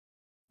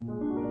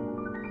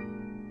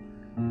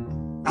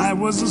I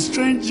was a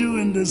stranger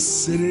in this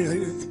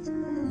city,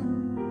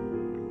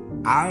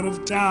 out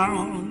of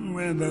town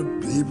where the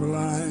people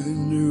I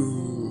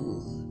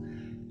knew.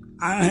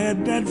 I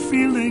had that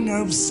feeling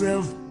of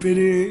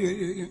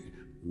self-pity.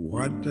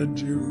 What to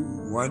do,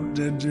 what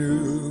to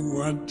do,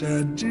 what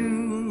to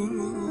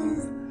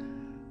do.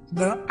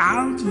 The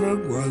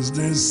outlook was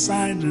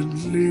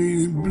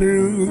decidedly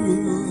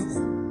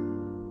blue.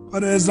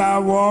 But as I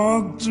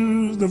walked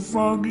through the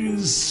foggy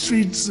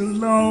streets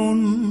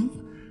alone,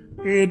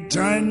 it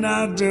turned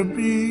out to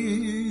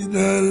be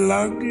the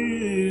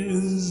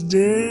luckiest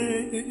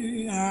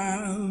day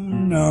I've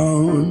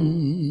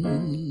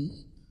known.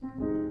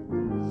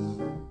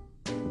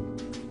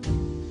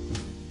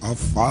 A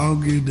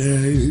foggy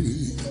day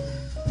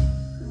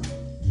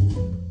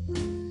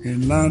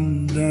in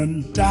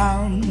London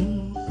town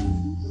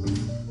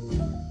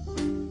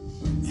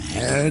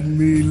had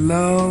me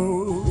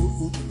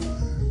low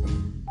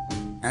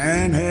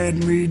and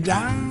had me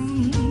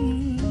down.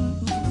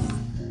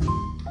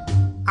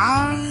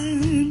 I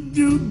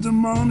viewed the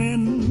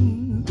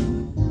morning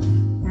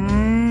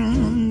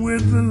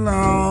with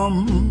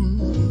alarm.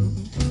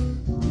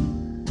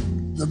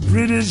 The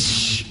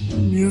British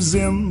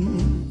Museum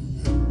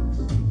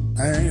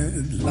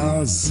had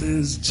lost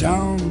its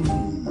charm.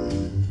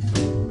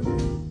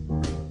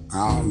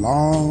 How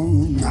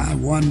long, I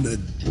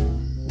wondered,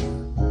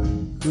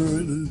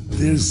 could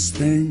this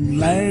thing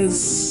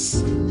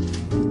last?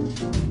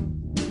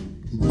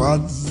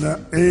 But the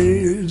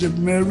age of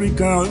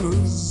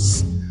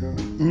miracles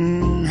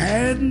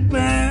hadn't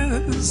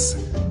passed.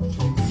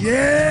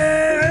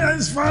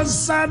 Yes, for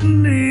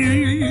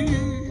suddenly,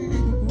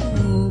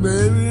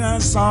 baby, I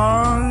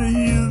saw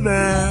you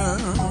there.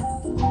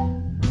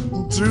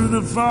 Through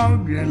the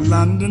fog in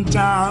London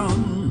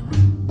town,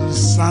 the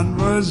sun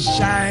was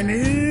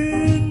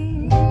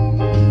shining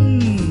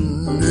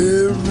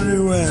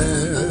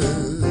everywhere.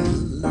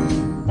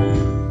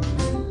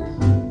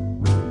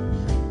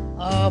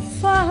 A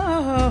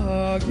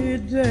foggy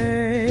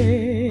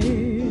day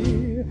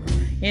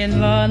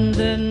in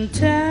London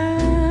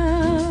town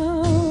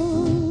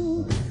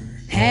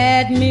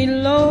had me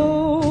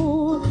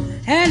low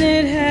and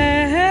it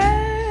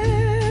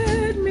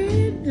had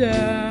me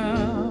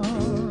down.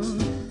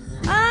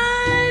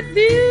 I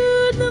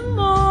viewed the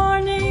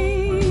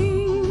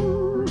morning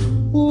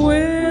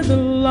with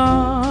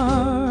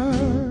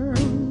alarm.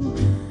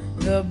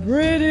 The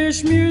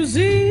British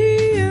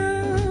Museum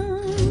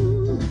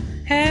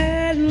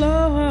had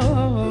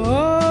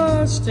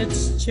lost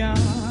its charm.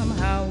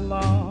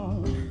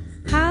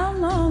 How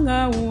long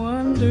I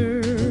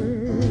wondered,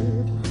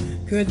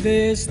 could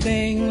this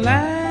thing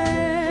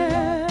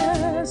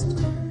last?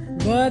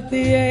 But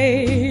the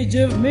age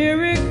of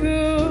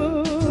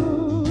miracles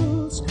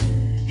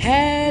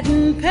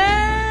hadn't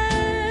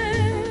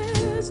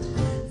passed.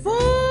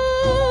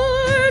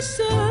 For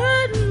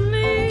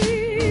suddenly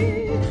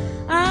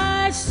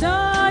I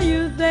saw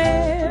you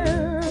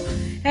there,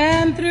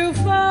 and through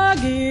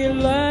foggy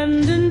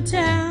London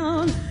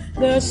town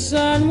the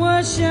sun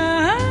was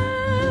shining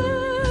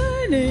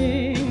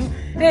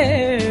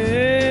everywhere.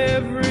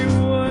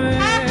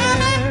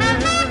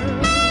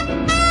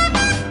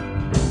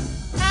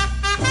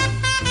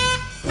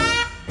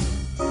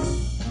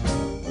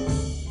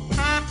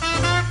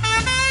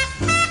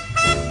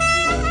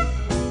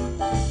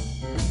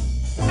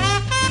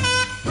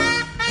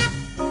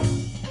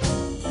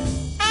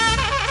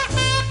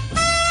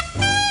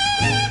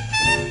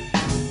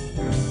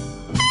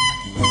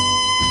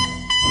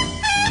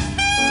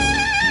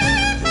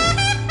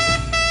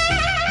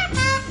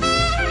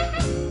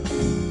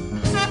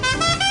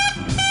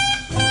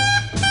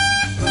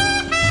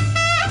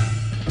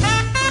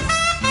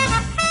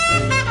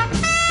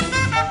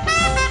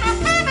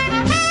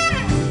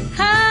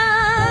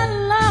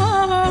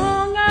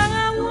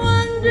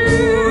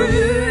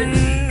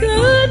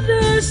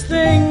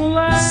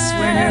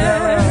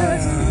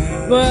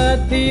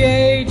 But the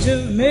age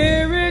of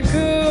miracles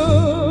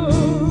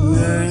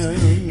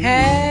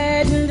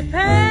hadn't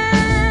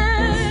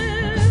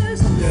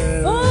passed.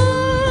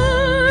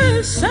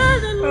 Oh,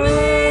 suddenly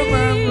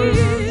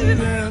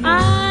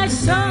I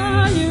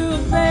saw you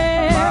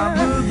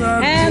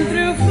there, and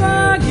through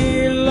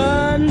foggy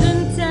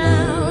London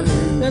town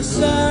the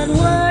sun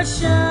was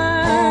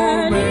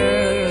shining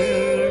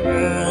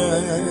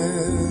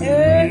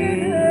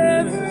everywhere.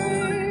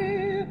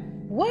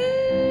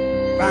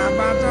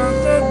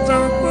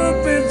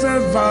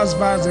 Was